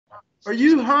Are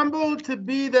you humbled to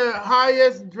be the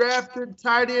highest drafted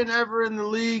tight end ever in the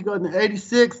league on the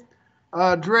 86th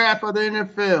draft of the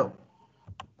NFL?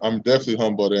 I'm definitely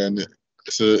humbled, and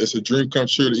it's a dream come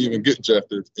true to even get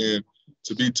drafted and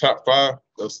to be top five.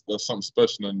 That's something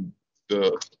special, and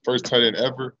the first tight end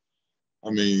ever.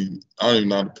 I mean, I don't even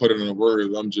know how to put it in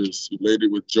words. I'm just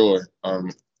elated with joy. I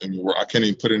mean, I can't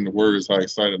even put it into words how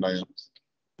excited I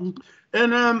am.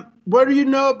 And what do you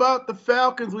know about the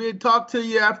Falcons? We had talked to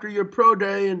you after your pro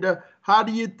day, and how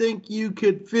do you think you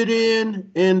could fit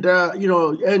in? And and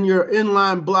your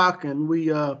inline blocking.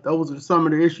 Those are some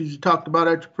of the issues you talked about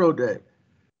at your pro day.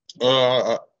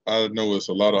 I know it's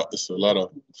a lot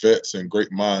of vets and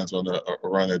great minds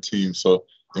around that team. So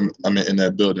in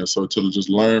that building. So to just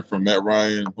learn from Matt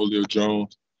Ryan, Julio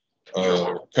Jones,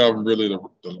 Calvin Ridley,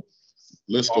 the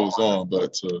list goes on.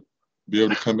 But to be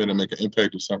able to come in and make an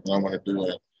impact is something I want to do.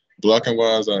 And blocking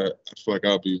wise, I feel like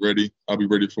I'll be ready. I'll be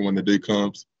ready for when the day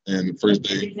comes. And first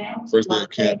day of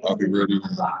camp, I'll be ready.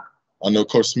 And I know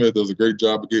Coach Smith does a great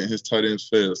job of getting his tight ends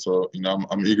fed. So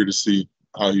I'm eager to see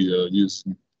how he uses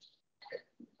them.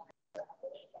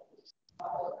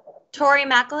 Tori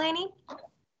McElhaney.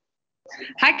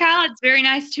 Hi, Kyle. It's very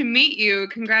nice to meet you.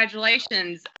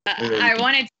 Congratulations. I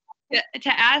wanted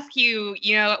to ask you,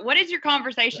 what is your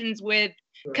conversations with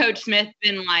Coach Smith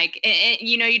been like? And,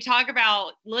 you talk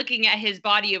about looking at his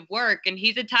body of work, and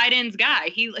he's a tight ends guy.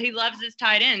 He loves his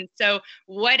tight ends. So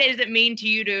what does it mean to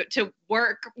you to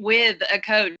work with a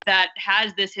coach that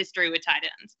has this history with tight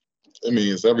ends? I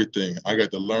mean, it's everything. I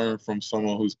got to learn from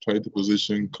someone who's played the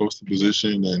position, coached the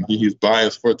position, and he's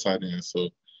biased for tight ends. So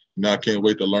now I can't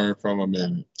wait to learn from him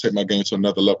and take my game to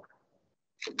another level.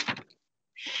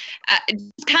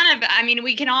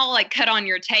 We can all cut on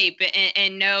your tape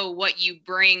and know what you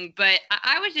bring, but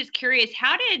I was just curious,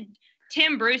 how did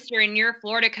Tim Brewster and your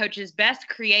Florida coaches best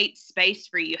create space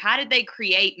for you? How did they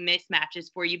create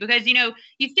mismatches for you? Because, you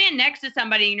stand next to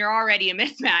somebody and you're already a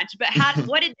mismatch, but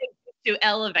what did they do to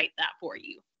elevate that for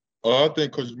you? I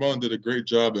think Coach Brown did a great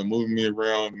job at moving me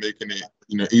around, making it,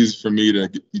 easy for me to,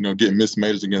 get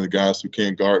mismatches against the guys who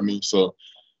can't guard me. So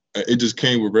it just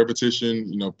came with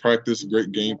repetition, practice,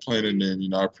 great game planning.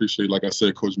 And, I appreciate, like I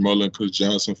said, Coach Muller and Coach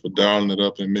Johnson for dialing it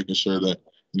up and making sure that,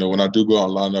 when I do go out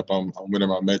and line up, I'm winning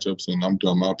my matchups and I'm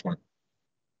doing my part.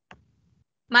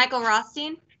 Michael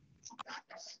Rothstein.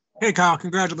 Hey, Kyle,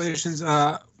 congratulations.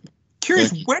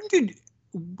 Curious,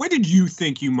 when did you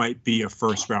think you might be a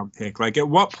first-round pick? At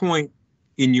what point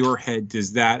in your head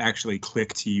does that actually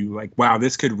click to you? Wow,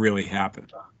 this could really happen.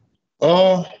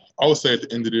 I would say at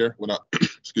the end of the year when I,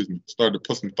 started to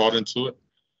put some thought into it.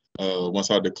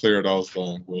 Once I declared I was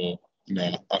going,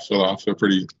 I feel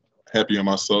pretty happy on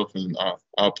myself, and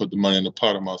I'll put the money in the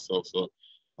pot of myself. So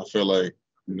I feel like,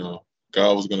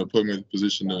 God was going to put me in the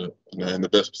position in the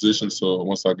best position. So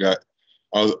once I don't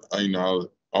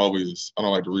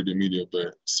like to read the media,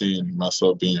 but seeing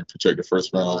myself being projected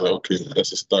first round, I was like, okay,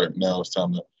 that's a start. Now it's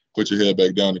time to put your head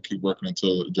back down and keep working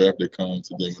until the draft day comes.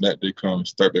 And then when that day comes,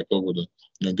 start back over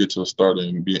to, get to a starter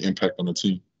and be an impact on the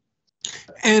team.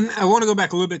 And I want to go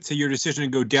back a little bit to your decision to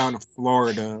go down to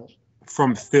Florida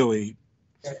from Philly.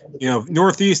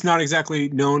 Northeast, not exactly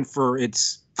known for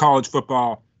its college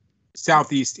football.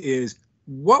 Southeast is.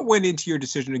 What went into your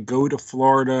decision to go to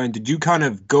Florida, and did you kind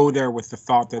of go there with the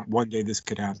thought that one day this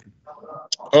could happen?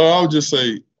 I would just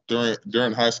say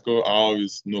during high school, I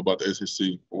always knew about the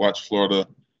SEC. Watch Florida,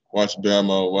 watch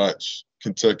Bama, watch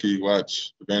Kentucky,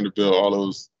 watch Vanderbilt, all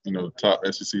those top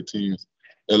SEC teams,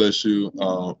 LSU.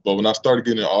 But when I started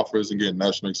getting offers and getting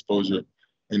national exposure,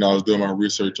 I was doing my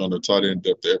research on the tight end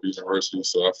depth at every university.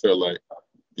 So I felt like,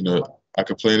 I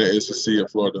could play in the SEC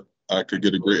at Florida. I could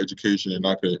get a great education, and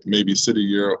I could maybe sit a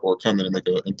year or come in and make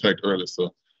an impact early.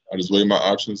 So I just weighed my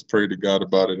options, prayed to God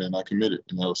about it, and I committed.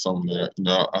 And that was something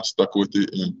that, I stuck with it,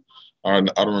 and I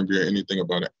don't regret anything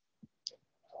about it.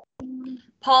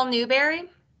 Paul Newberry.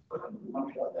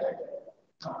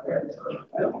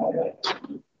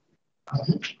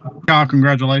 Kyle,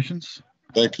 congratulations.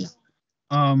 Thank you.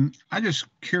 I'm just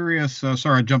curious.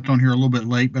 Sorry, I jumped on here a little bit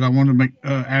late, but I wanted to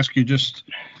ask you just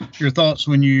your thoughts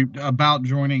about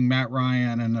joining Matt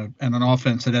Ryan and an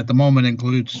offense that at the moment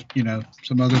includes,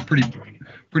 some other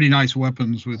pretty nice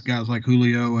weapons with guys like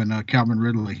Julio and Calvin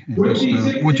Ridley. And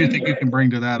just what do you think you can bring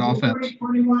to that offense?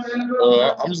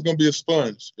 I'm just gonna be a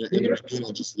sponge in the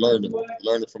beginning, just learning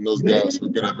from those guys who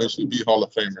are gonna eventually be Hall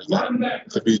of Famers, and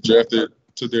to be drafted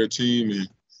to their team and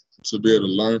to be able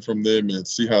to learn from them and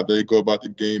see how they go about the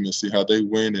game and see how they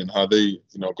win and how they,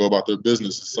 go about their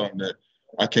business is something that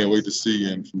I can't wait to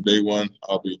see. And from day one,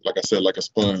 I'll be, like I said, like a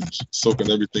sponge, soaking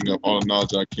everything up, all the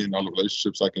knowledge I can, all the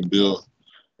relationships I can build,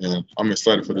 and I'm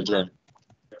excited for the journey.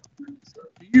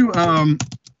 You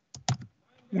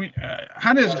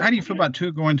how do you feel about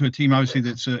Tua going to a team obviously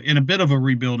that's in a bit of a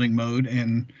rebuilding mode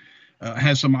and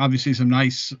has some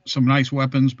nice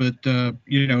weapons, but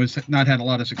it's not had a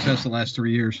lot of success the last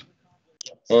 3 years?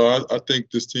 I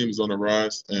think this team is on the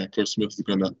rise, and Coach Smith is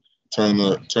going to turn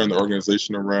the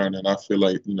organization around. And I feel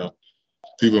like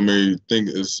people may think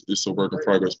it's a work in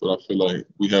progress, but I feel like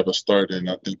we have a start, and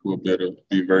I think we'll be able to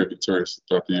be very victorious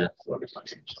throughout the year.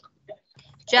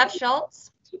 Jeff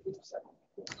Schultz.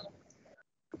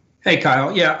 Hey,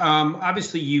 Kyle. Yeah,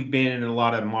 obviously you've been in a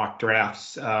lot of mock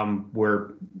drafts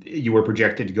where you were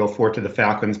projected to go forward to the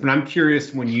Falcons, but I'm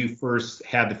curious when you first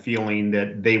had the feeling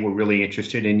that they were really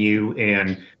interested in you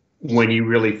and when you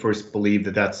really first believed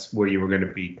that that's where you were going to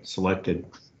be selected.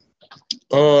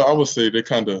 I would say they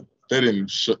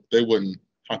wouldn't,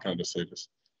 how can I just say this?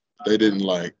 They didn't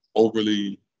like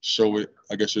overly show it.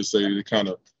 I guess you'd say they kind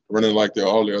of running like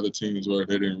all the other teams where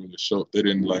they didn't really show, they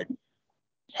didn't like,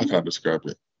 how can I describe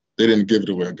it? They didn't give it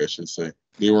away, I guess you'd say.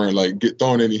 They weren't like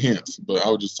throwing any hints, but I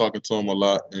was just talking to them a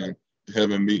lot and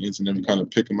having meetings and them kind of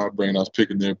picking my brain. I was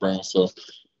picking their brain. So,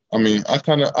 I mean, I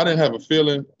didn't have a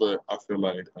feeling, but I feel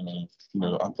like, I feel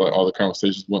like all the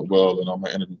conversations went well and all my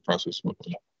interview process went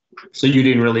well. So you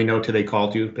didn't really know till they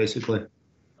called you, basically?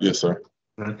 Yes, sir.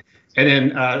 And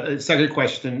then second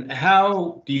question,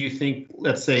 how do you think,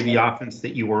 let's say the offense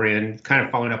that you were in, kind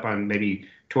of following up on maybe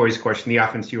Tori's question, the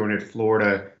offense you were in at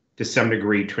Florida to some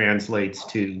degree translates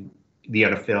to the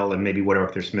NFL and maybe what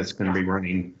Arthur Smith's going to be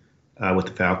running with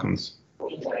the Falcons?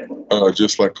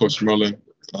 Just like Coach Mullen,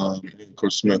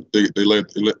 Coach Smith, they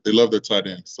love their tight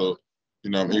end. So,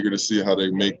 I'm eager to see how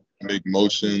they make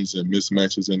motions and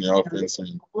mismatches in the offense,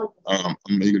 and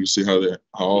I'm eager to see how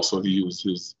also he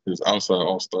uses his outside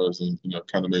all-stars and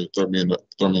kind of maybe throw me in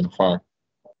the fire.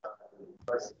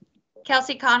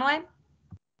 Kelsey Conway.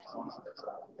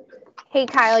 Hey,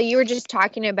 Kyle, you were just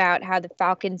talking about how the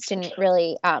Falcons didn't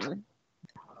really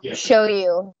show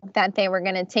you that they were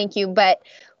going to tank you. But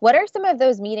what are some of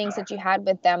those meetings that you had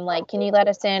with them? Like, can you let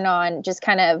us in on just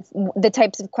kind of the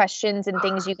types of questions and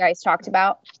things you guys talked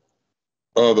about?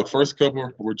 The first couple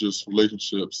were just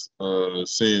relationships,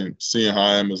 seeing how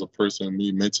I am as a person,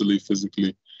 me mentally,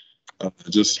 physically,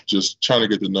 just trying to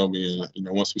get to know me. And,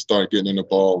 once we started getting in the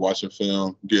ball, watching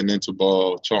film, getting into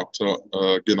ball, chalk talk,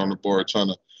 getting on the board,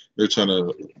 they're trying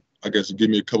to, I guess, give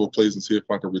me a couple plays and see if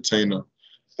I can retain them.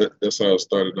 That's how it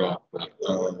started off.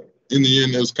 In the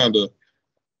end, it was kind of,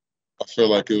 I feel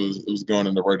like it was going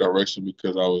in the right direction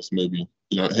because I was maybe,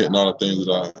 hitting all the things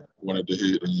that I wanted to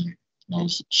hit, and I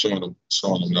was showing them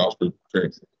that I was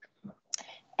prepared.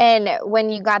 And when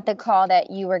you got the call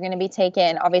that you were going to be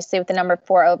taken, obviously with the number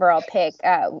 4 overall pick,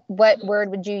 what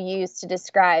word would you use to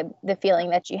describe the feeling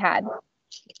that you had?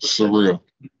 Surreal.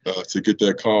 To get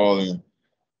that call and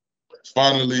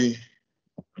finally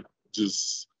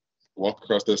just walk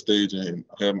across that stage and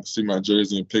see my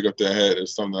jersey and pick up that hat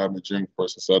is something I've been dreaming for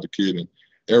since I was a kid. And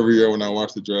every year when I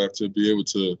watch the draft, to be able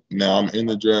to, now I'm in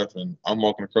the draft and I'm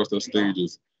walking across that stage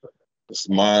it's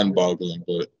mind-boggling,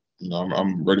 but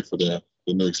I'm ready for the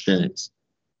new experience.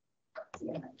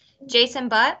 Jason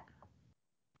Butt.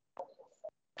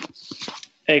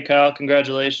 Hey, Kyle,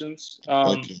 congratulations.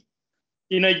 Thank you.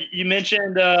 You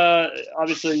mentioned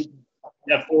obviously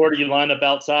at Florida you lined up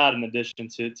outside in addition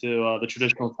to the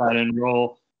traditional tight end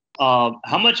role.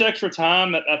 How much extra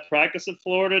time at practice at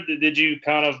Florida did you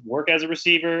kind of work as a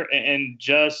receiver, and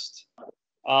just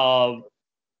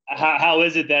how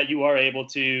is it that you are able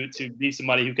to be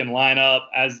somebody who can line up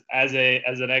as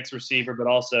an ex-receiver, but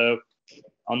also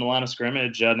on the line of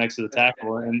scrimmage next to the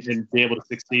tackle and be able to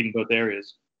succeed in both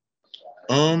areas?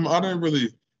 I didn't really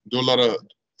do a lot of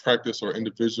practice or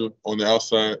individual on the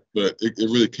outside, but it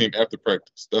really came after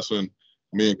practice. That's when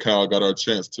me and Kyle got our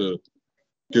chance to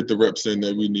get the reps in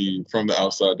that we need from the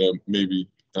outside, that maybe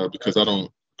because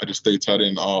I just stay tight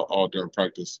end all during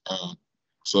practice.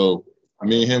 So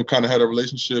me and him kind of had a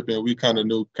relationship, and we kind of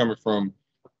knew coming from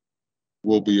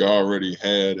what we already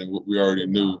had and what we already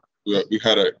knew, we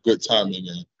had a good timing.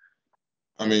 And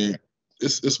I mean,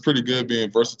 it's pretty good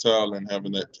being versatile and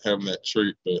having that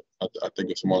trait, but I think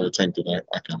it's more the tank that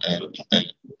I can add.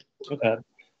 Okay.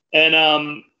 And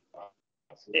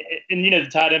the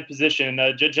tight end position,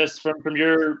 just from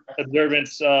your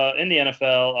observance in the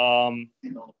NFL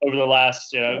over the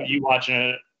last, you watching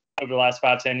it over the last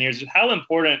 5-10 years, how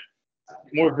important,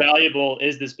 more valuable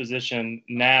is this position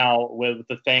now with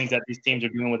the things that these teams are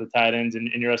doing with the tight ends in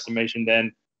your estimation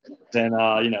than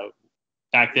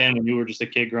back then when you were just a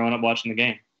kid growing up watching the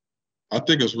game? I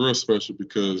think it's real special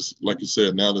because, like you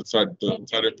said, now the tight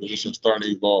end position is starting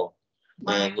to evolve.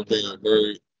 And we're being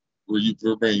very,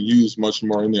 we're being used much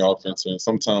more in the offense, and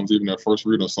sometimes even at first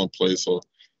read on some plays. So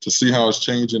to see how it's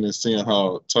changing and seeing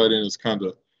how tight end is kind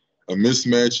of a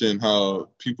mismatch and how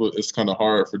it's kind of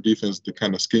hard for defense to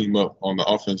kind of scheme up on the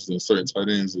offense and certain tight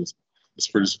ends it's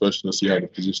pretty special to see how the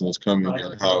position is coming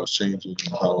and how it's changing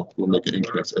and how we're making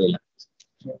impacts early.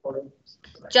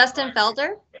 Justin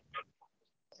Felder.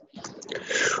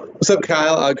 What's up,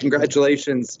 Kyle?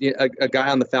 Congratulations. A guy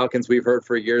on the Falcons we've heard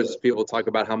for years, people talk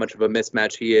about how much of a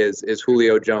mismatch he is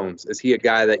Julio Jones. Is he a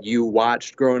guy that you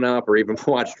watched growing up or even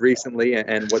watched recently?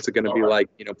 And what's it going to be like,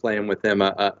 playing with him,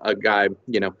 a guy,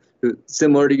 who,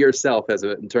 similar to yourself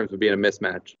in terms of being a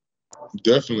mismatch?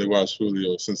 Definitely watched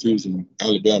Julio since he was in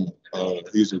Alabama.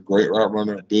 He's a great route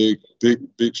runner, big,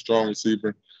 strong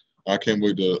receiver. I can't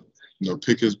wait to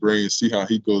pick his brain and see how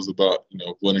he goes about,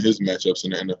 winning his matchups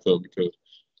in the NFL because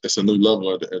it's a new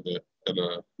level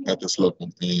at this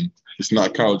level, and it's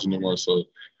not college anymore. So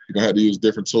you're gonna have to use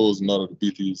different tools in order to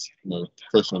beat these,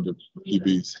 professional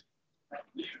DBs.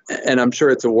 And I'm sure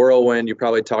it's a whirlwind. You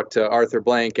probably talked to Arthur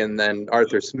Blank and then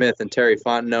Arthur Smith and Terry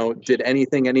Fontenot. Did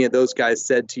any of those guys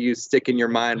said to you stick in your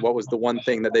mind? What was the one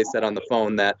thing that they said on the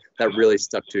phone that really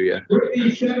stuck to you?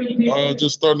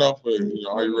 Just starting off with,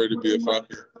 are you ready to be a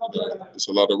Falcon? It's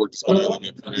a lot of work that's going on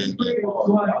in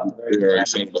the They are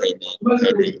excited about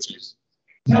having the team.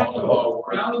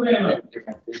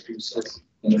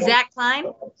 Zach Klein.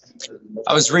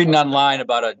 I was reading online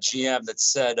about a GM that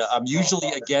said, I'm usually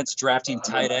against drafting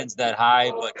tight ends that high,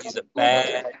 but he's a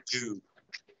bad dude.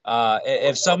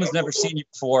 If someone's never seen you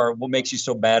before, what makes you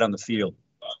so bad on the field?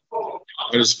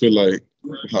 I just feel like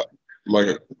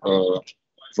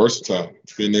versatile,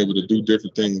 being able to do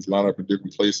different things, line up in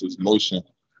different places, motion,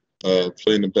 play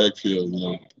in the backfield.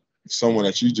 Someone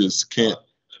that you just can't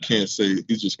say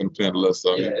he's just going to play on the left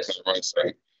side, on the right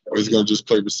side, or he's going to just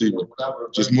play receiver.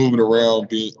 Just moving around,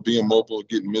 being mobile,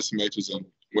 getting mismatches, and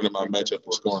winning my matchup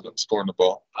and scoring the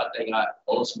ball.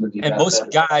 And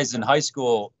most guys in high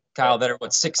school, Kyle, that are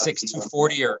 6'6",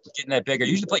 240 or getting that bigger,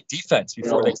 usually play defense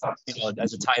before they,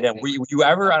 as a tight end. Were you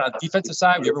ever on a defensive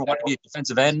side? Were you ever want to be a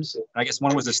defensive end? And I guess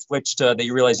one was a switch to that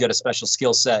you realized you had a special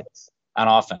skill set on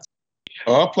offense.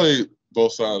 I played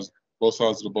both sides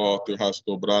of the ball through high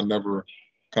school, but I never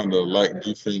kind of liked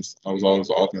defense. I was always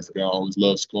an offensive guy. I always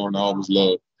loved scoring. I always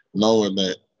loved knowing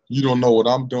that you don't know what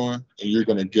I'm doing and you're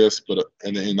going to guess, but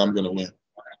in the end, I'm going to win.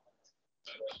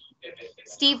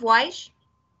 Steve Weish.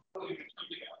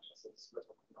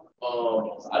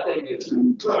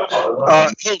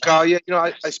 Hey, Kyle. Yeah,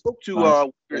 I spoke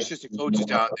to your assistant coaches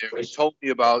down there. He told me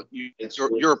about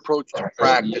your approach to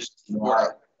practice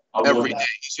every day.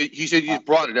 He said you just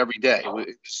brought it every day.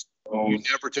 You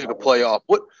never took a play off.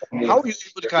 How are you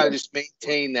able to kind of just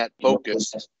maintain that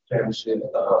focus? Practice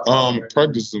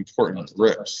is important.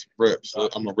 Reps.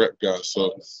 I'm a rep guy,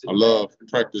 so I love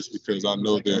practice because I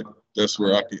know that's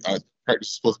where I practice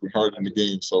is supposed to be harder than the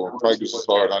game. So when practice is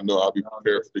hard, I know I'll be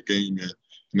prepared for the game,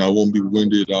 and I won't be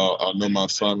winded. I'll know my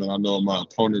assignment. I know what my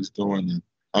opponent's doing, and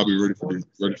I'll be ready for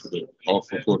all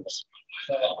 4 quarters.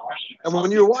 And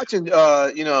when you're watching,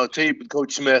 tape with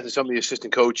Coach Smith and some of the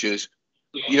assistant coaches,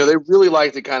 they really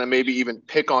like to kind of maybe even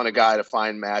pick on a guy to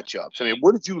find matchups. I mean,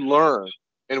 what did you learn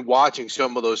in watching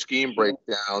some of those scheme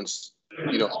breakdowns,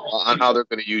 on how they're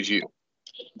going to use you?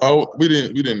 Oh, we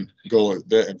didn't go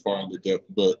that far into depth,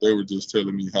 but they were just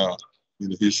telling me how,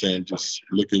 he's saying just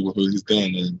look at what he's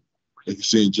done. And if you've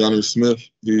seen Johnny Smith,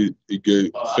 he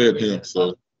fed him.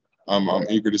 So I'm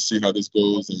eager to see how this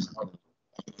goes, and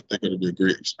I think it'll be a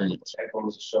great experience.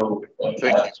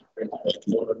 Thank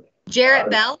you. Jarrett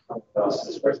Bell.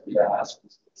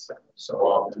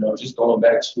 So, just going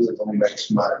back to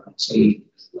my routine,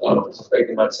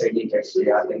 perfecting my technique,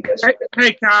 actually, I think that's.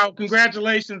 Hey, Kyle,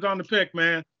 congratulations on the pick,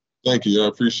 man. Thank you. I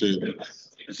appreciate it.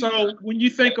 So when you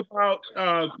think about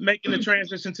making the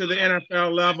transition to the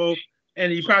NFL level,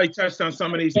 and you probably touched on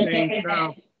some of these things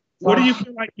now, what do you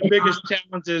feel like the biggest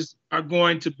challenges are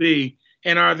going to be?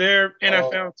 And are there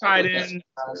NFL tight ends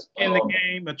in the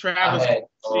game, a Travis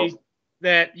Kelce,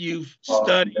 that you've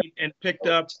studied and picked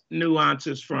up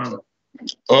nuances from?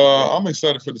 I'm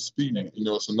excited for the speed.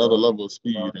 It's another level of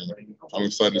speed, and I'm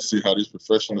excited to see how these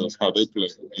professionals, how they play,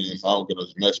 and how I'm going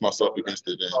to match myself against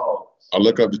it. And I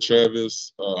look up to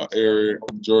Travis, Eric,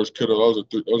 George Kittle.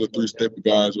 Those are 3 staple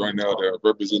guys right now that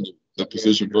represent the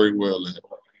position very well. And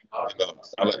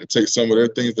I like to take some of their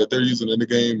things that they're using in the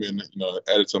game and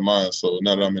add it to mine. So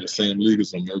now that I'm in the same league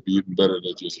as them, it'll be even better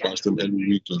to just watch them every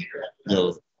week and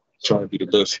try to be the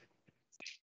best.